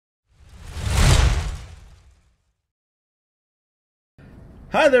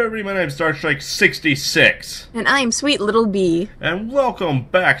Hi there, everybody. My name's Star Strike 66. And I'm SweetLilBee. And welcome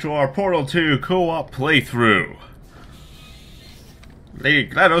back to our Portal 2 co-op playthrough. Lady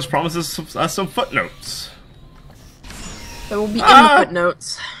GLaDOS promises us some footnotes. That will be in the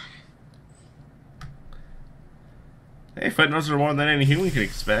footnotes. Hey, footnotes are more than any human can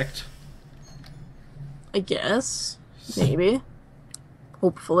expect. I guess. Maybe.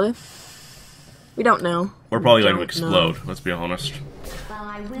 Hopefully. We don't know. We're probably going to explode, let's be honest. Well,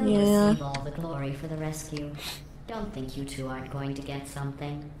 I will receive all the glory for the rescue. Don't think you two aren't going to get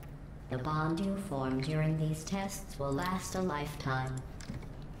something. The bond you form during these tests will last a lifetime.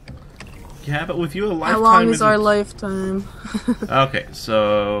 Yeah, but with you, a lifetime. How long is our lifetime? Okay,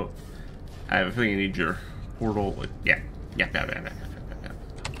 so I have a feeling you need your portal. Yeah.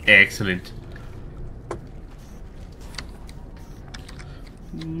 Excellent.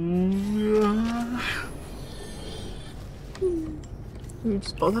 We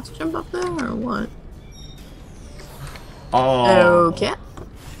just both have to jump up there, or what? Oh. Okay.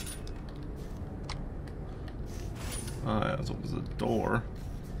 That was a door.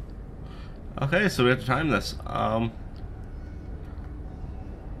 Okay, so we have to time this.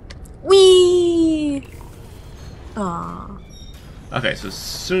 Whee! Aww. Okay, so as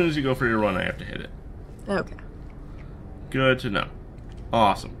soon as you go for your run, I have to hit it. Okay. Good to know.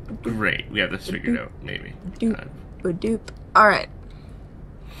 Awesome. Great. We have this figured out, maybe. Doop. Ba-doop. Alright.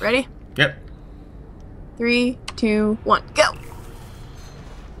 Ready? Yep. 3, 2, 1, go!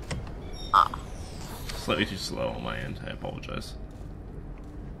 Ah. Slightly too slow on my end. I apologize.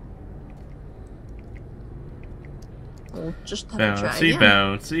 We'll just have to try Bouncy, again.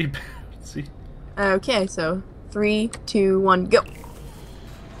 bouncy, bouncy. Okay, so 3, 2, 1, go!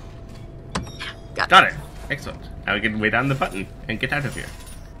 Got it. Excellent. Now we can wait down the button and get out of here.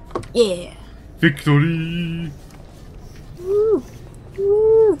 Yeah! Victory! Woo!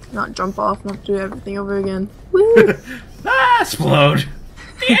 Woo! Not jump off, not do everything over again. Woo! Explode!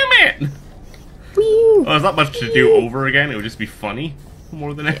 Damn it! Woo! Well, there's not much to do over again. It would just be funny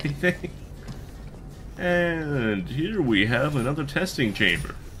more than anything. And here we have another testing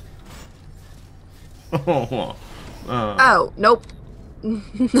chamber. Oh, nope.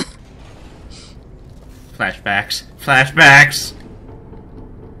 Flashbacks. Flashbacks!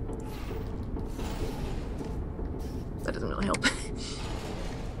 That doesn't really help.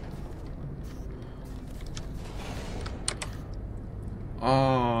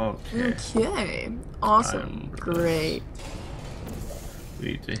 Okay. Okay. Awesome. Great.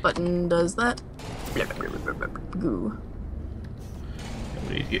 Button does that. Goo.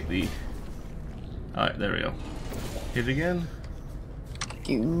 We need to get the... Alright, there we go. Hit it again.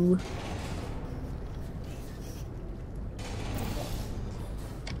 Goo.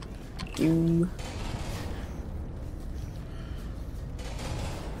 Goo.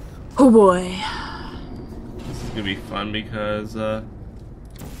 Oh boy. This is gonna be fun because,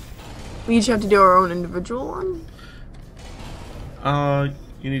 we each have to do our own individual one?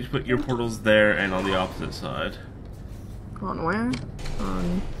 you need to put your portals there and on the opposite side. On where?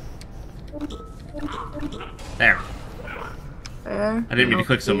 On... There. There? I didn't mean to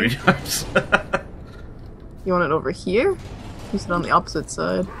click so many times. You want it over here? You said on the opposite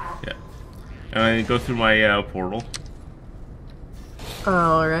side. Yeah. And I go through my, portal.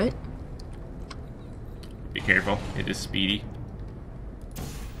 Alright. Be careful, it is speedy.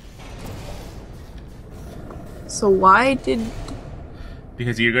 So why did...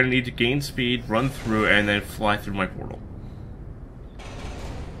 Because you're gonna need to gain speed, run through, and then fly through my portal.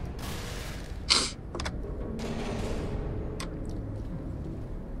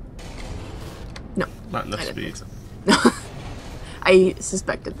 No. Not enough speed. So. I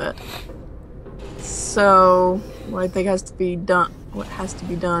suspected that. So, what I think has to be done... What has to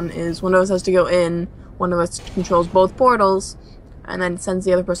be done is one of us has to go in, one of us controls both portals, and then sends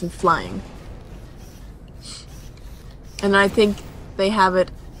the other person flying. And I think they have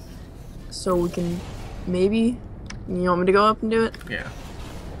it so we can maybe... You want me to go up and do it? Yeah.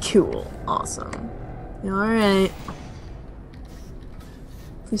 Cool. Awesome. Alright.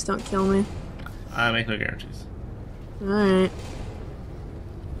 Please don't kill me. I make no guarantees. Alright.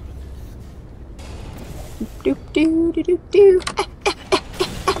 Doop doo doo doo doo.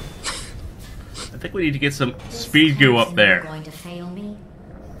 I think we need to get some speed goo up there. Going to fail me?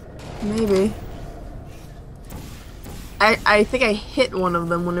 Maybe. I think I hit one of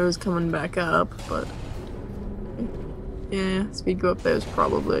them when it was coming back up, but... Yeah, speed go up there is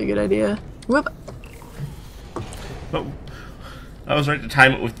probably a good idea. Whoop! But I was right to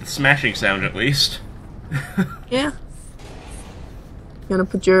time it with the smashing sound at least. Yeah. You wanna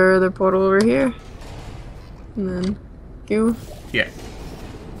put your other portal over here? And then... Goo? Yeah.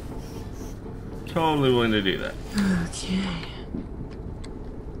 Totally willing to do that. Okay.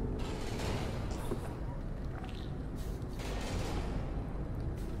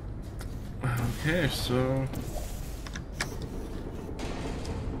 Okay, so...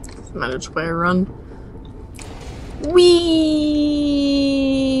 Doesn't matter which way I run. Wee!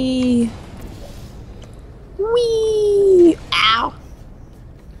 Wee! Ow!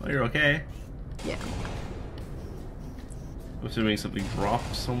 Oh, you're okay. Yeah. I'm assuming something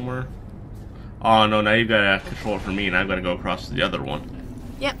dropped somewhere. Oh no, now you've got to control it for me and I've got to go across to the other one.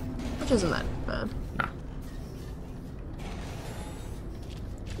 Yep. Which isn't that bad. Nah.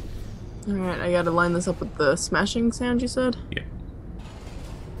 Alright, I gotta line this up with the smashing sound you said? Yeah.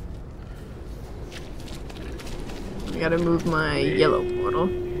 I gotta move my yellow portal.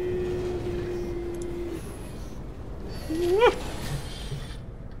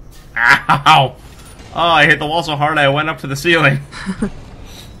 Ow! Oh, I hit the wall so hard I went up to the ceiling.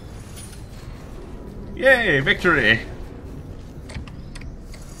 Yay, victory!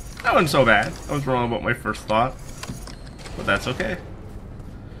 That wasn't so bad. I was wrong about my first thought. But that's okay.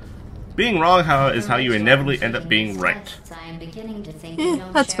 Being wrong is how you inevitably end up being right. I am beginning to think Yeah, you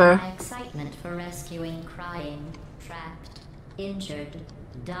don't that's share fair. my excitement for rescuing crying, trapped, injured,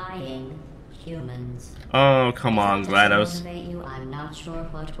 dying humans. Oh, come on, If that doesn't GLaDOS. motivate you, I'm not sure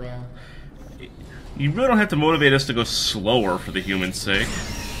what will. You really don't have to motivate us to go slower for the human's sake.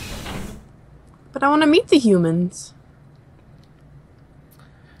 But I wanna meet the humans.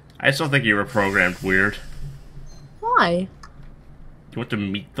 I still think you were programmed weird. Why? You want to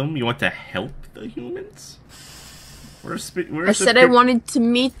meet them? You want to help the humans? I said I wanted to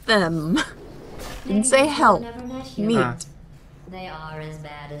meet them. Didn't say Maybe help. you've never met Meet. humans. They are as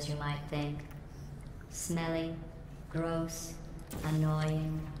bad as you might think. Smelly, gross,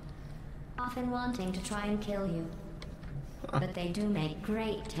 annoying, often wanting to try and kill you. But they do make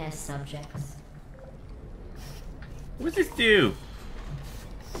great test subjects. What does this do?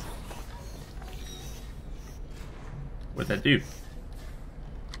 What'd that do?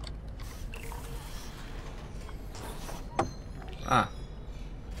 Ah.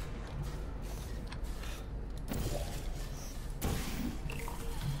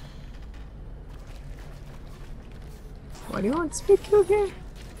 Why do you want speed cube here?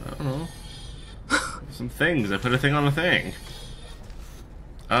 I don't know. Some things. I put a thing on a thing.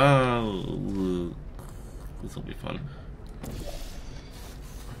 Oh. This will be fun.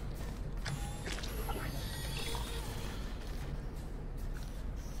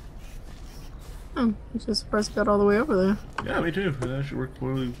 Oh, I'm just surprised I got all the way over there. Yeah, me too. That should work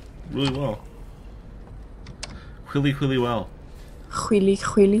really, really well. Really well. Wheelie,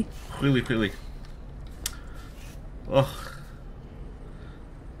 wheelie. Really. Ugh.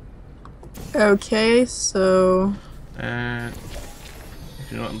 Okay, so... You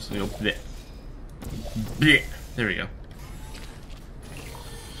know what? I'm just gonna go bleh. Bleh. There we go.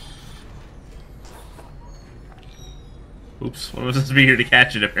 Oops, one of us has to be here to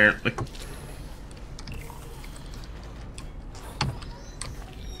catch it, apparently.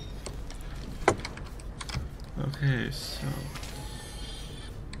 Okay, so...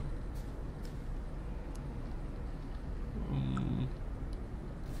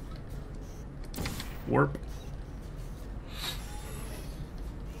 warp.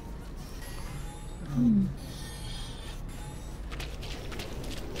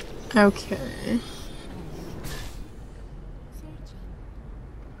 Okay.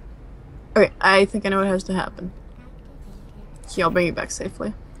 Okay, I think I know what has to happen. Okay, I'll bring you back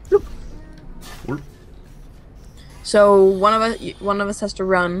safely. Bloop. Warp. So one of us has to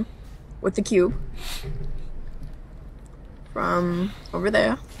run with the cube from over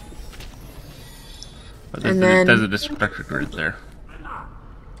there. But And then- there's a destructor grid there.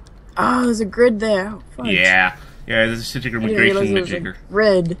 Oh, there's a grid there. Oh, fudge. Yeah, there's a Citric I didn't migration realize there was a majigger.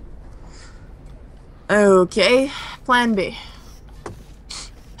 grid. Okay, plan B.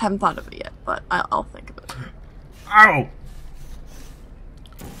 Haven't thought of it yet, but I'll think of it. Ow!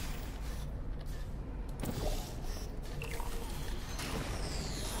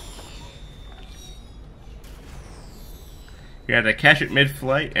 You have to catch it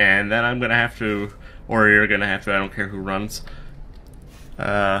mid-flight, and then I'm gonna have to, or you're gonna have to, I don't care who runs.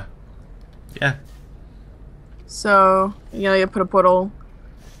 Yeah. So, you put a portal.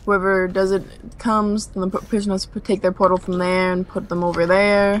 Whoever does it comes, then the person has to take their portal from there and put them over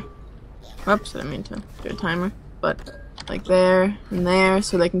there. Oops, I didn't mean to do a timer. But, like there and there,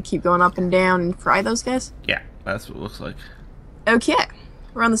 so they can keep going up and down and fry those guys. Yeah, that's what it looks like. Okay,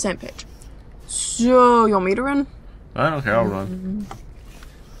 we're on the same page. So, you want me to run? I don't care, I'll run.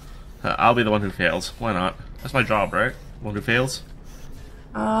 I'll be the one who fails. Why not? That's my job, right? One who fails?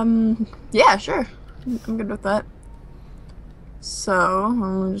 Yeah, sure. I'm good with that. So,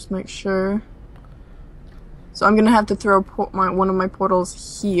 let me just make sure. So I'm gonna have to throw one of my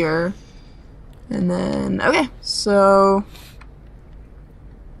portals here. And then, okay, so...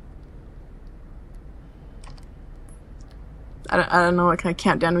 I don't know what kind of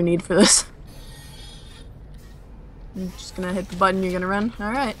countdown we need for this. I'm just gonna hit the button, you're gonna run.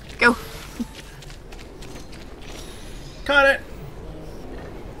 Alright, go. Cut it!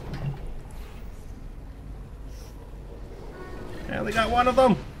 I only got one of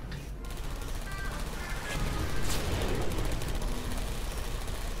them.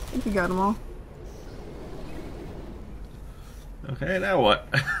 I think you got them all. Okay, now what?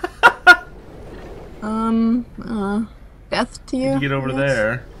 Death to you? You get over I guess?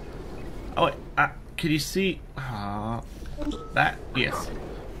 there. Oh, wait, can you see? That, yes.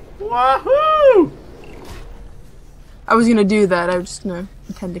 Wahoo! I was gonna do that, I was just gonna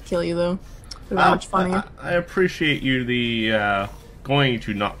pretend to kill you though. It would be much funnier. I appreciate you going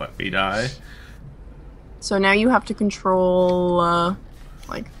to not let me die. So now you have to control,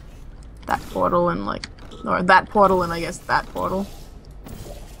 like, that portal and, like, or that portal and I guess that portal.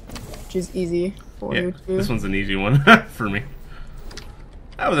 Which is easy for you to do. This one's an easy one for me.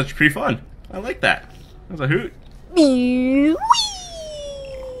 That was actually pretty fun. I like that. That was a hoot.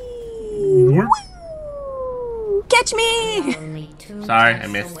 Catch me! Only two Sorry, I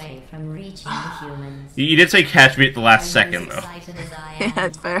steps missed. away from reaching the humans. You did say catch me at the last second, though. Excited as I Yeah, am,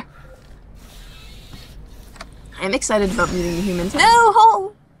 that's fair. I'm excited about meeting the humans. No,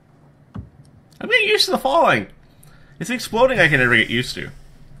 hole! I'm getting used to the falling. It's the exploding I can never get used to.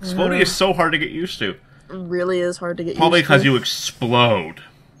 Exploding is so hard to get used to. It really is hard to get Probably used to. because you explode.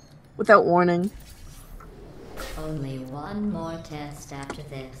 Without warning. only one more test after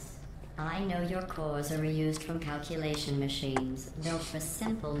this. I know your cores are reused from calculation machines, built for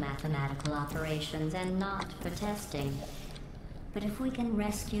simple mathematical operations and not for testing. But if we can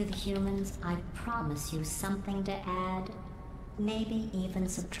rescue the humans, I promise you something to add. Maybe even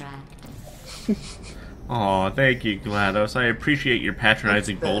subtract. Aw, thank you, GLaDOS. I appreciate your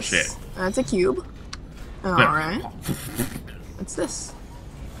patronizing bullshit. That's a cube. Alright. What's this?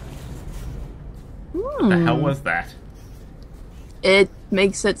 What the hell was that? It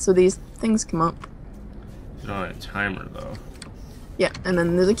makes it so these things come up. It's not a timer, though. Yeah, and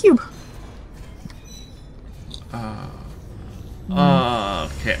then there's a cube.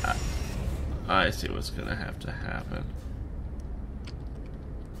 Okay. I see what's gonna have to happen.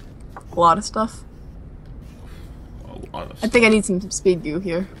 A lot of stuff. A lot of I stuff. think I need some speed goo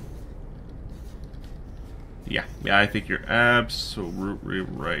here. Yeah, I think you're absolutely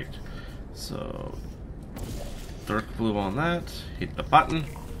right. So, dark blue on that. Hit the button.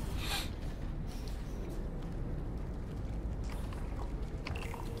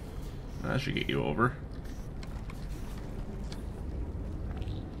 That should get you over.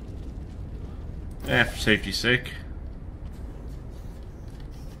 For safety's sake.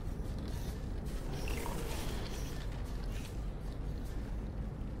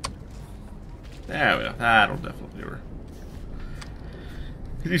 There we go. That'll definitely work.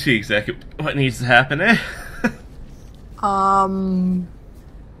 You see exactly what needs to happen, eh?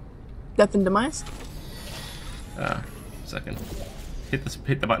 Death and demise? Second. Hit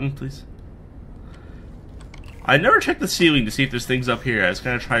the button, please. I never checked the ceiling to see if there's things up here. I was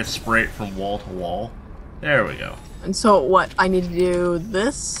gonna try to spray it from wall to wall. There we go. And so what? I need to do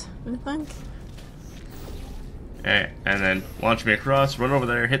this, I think? And then launch me across, run over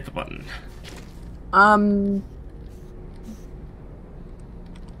there, hit the button.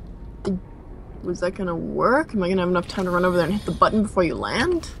 Was that gonna work? Am I gonna have enough time to run over there and hit the button before you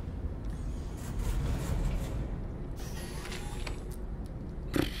land?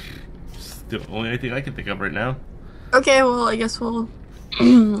 It's the only thing I can think of right now. Okay, well, I guess we'll,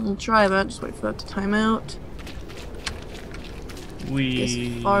 we'll try that. Just wait for that to time out.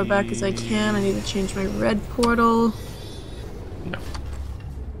 Get as far back as I can. I need to change my red portal. No.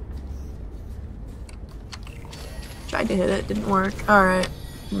 Tried to hit it, didn't work. Alright.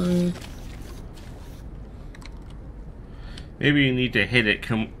 Maybe you need to hit it,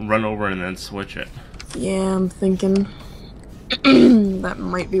 run over, and then switch it. Yeah, I'm thinking that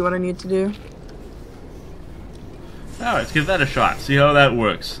might be what I need to do. Alright, let's give that a shot. See how that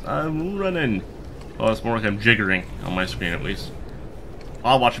works. I'm running. Well, it's more like I'm jiggering on my screen, at least.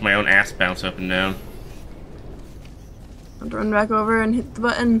 I'll watch my own ass bounce up and down. I have to run back over and hit the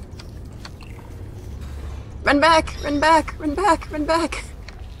button. Run back! Run back! Run back! Run back!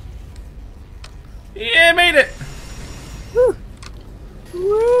 Yeah, made it! Woo!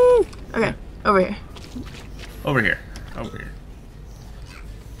 Woo! Okay, over here. Over here. Over here.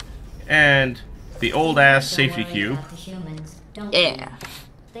 And the old-ass safety Don't worry cube. about the humans, don't Yeah. you?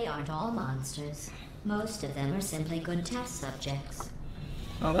 They aren't all monsters. Most of them are simply good test subjects.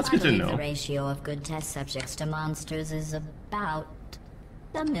 Oh, that's I good to believe the know. ratio of good test subjects to monsters is about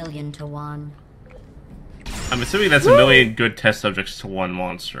 1,000,000 to 1. I'm assuming that's 1,000,000 good test subjects to one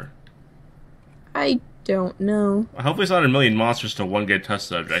monster. I don't know. Hopefully it's not 1,000,000 monsters to one good test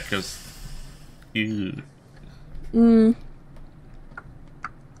subject, because... Ew.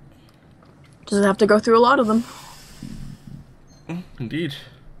 Just have to go through a lot of them. Indeed.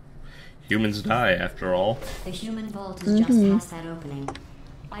 Humans die, after all. The human vault is just past that opening.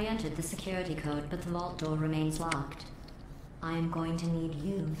 I entered the security code, but the vault door remains locked. I am going to need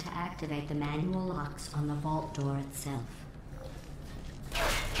you to activate the manual locks on the vault door itself. Ow,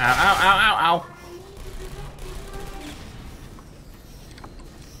 ow, ow, ow, ow!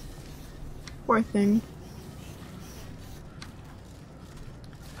 Poor thing.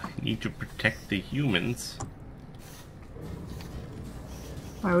 I need to protect the humans.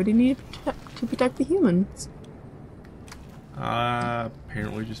 Why would he need to protect the humans?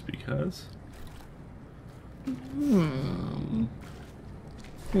 Apparently just because.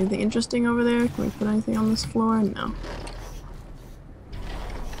 Anything interesting over there? Can we put anything on this floor? No.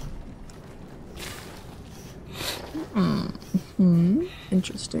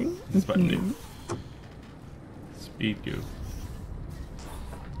 Interesting. This button new. Speed goo.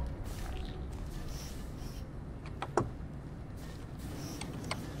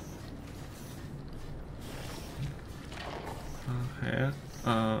 Okay.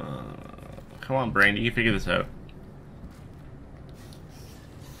 Come on, Brain, you can figure this out.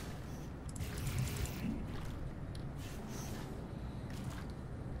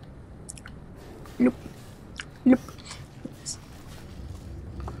 Nope. Nope.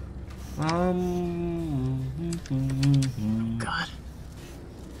 God.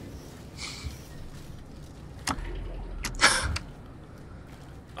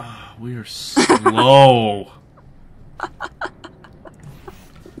 We are slow.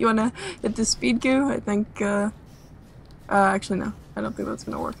 You wanna hit the speed goo? I think, actually no. I don't think that's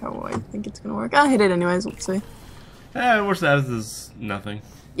gonna work how I think it's gonna work. I'll hit it anyways, let's see. What's that? This is nothing.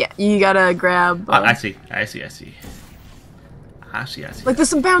 Yeah, you gotta grab, I see. like there's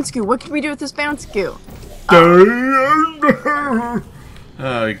some bounce goo. What can we do with this bounce goo?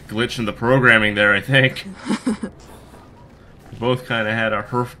 Glitch in the programming there, I think. We both kind of had a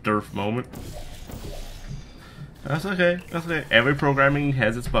herf-derf moment. That's okay. That's okay. Every programming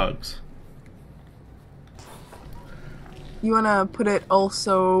has its bugs. You wanna put it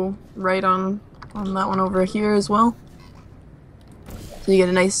also right on that one over here as well? So you get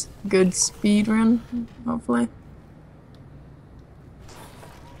a nice, good speed run, hopefully.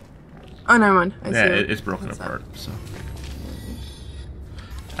 Oh, never mind. I see It's broken what's apart, so...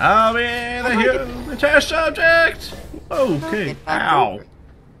 I'll be the test subject! Okay, ow! Over.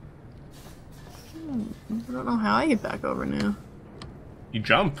 I don't know how I get back over now. You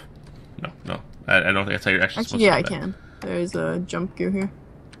jump? No. I don't think that's how you're actually supposed Yeah, to I do that. can. There's a jump goo here.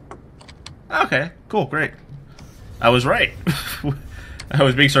 Okay, cool, great. I was right. I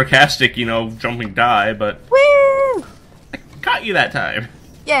was being sarcastic, jumping die, but Woo! I caught you that time.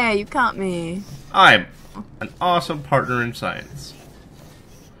 Yeah, you caught me. I'm an awesome partner in science.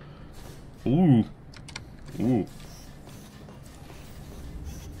 Ooh.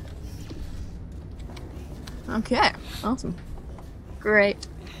 Okay, awesome. Great.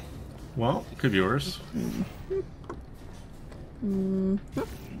 Well, could be worse.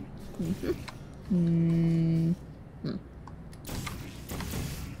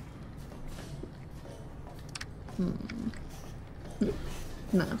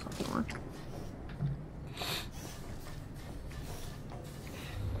 No, that's not gonna work.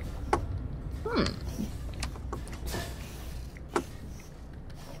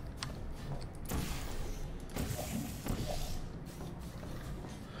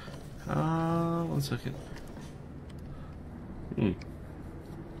 One second.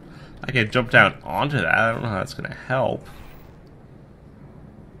 I can jump down onto that. I don't know how that's gonna help.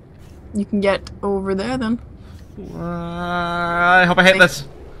 You can get over there then. I hope I hit this.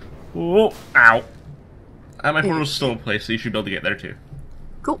 Oh, ow. My portal's still in place, so you should be able to get there too.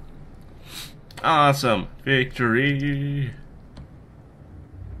 Cool. Awesome. Victory.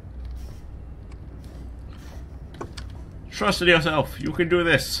 Trust in yourself. You can do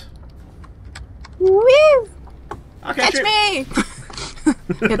this. Woo! I'll catch Catch you. me!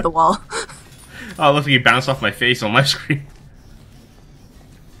 Hit the wall. Oh, it looks like you bounced off my face on my screen.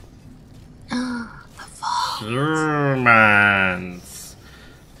 Germans.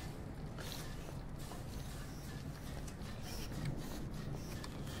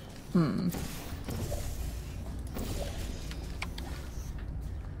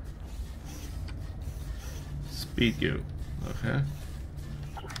 Speed goo. Okay.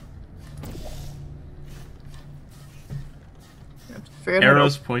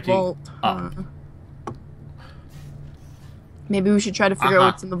 Arrows pointing vault, up. Maybe we should try to figure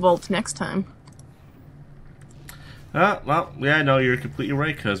out what's in the vault next time. Well, yeah, no, you're completely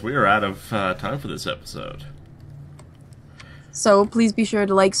right, because we are out of time for this episode. So please be sure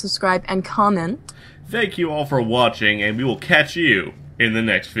to like, subscribe, and comment. Thank you all for watching, and we will catch you in the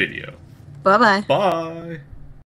next video. Bye-bye. Bye!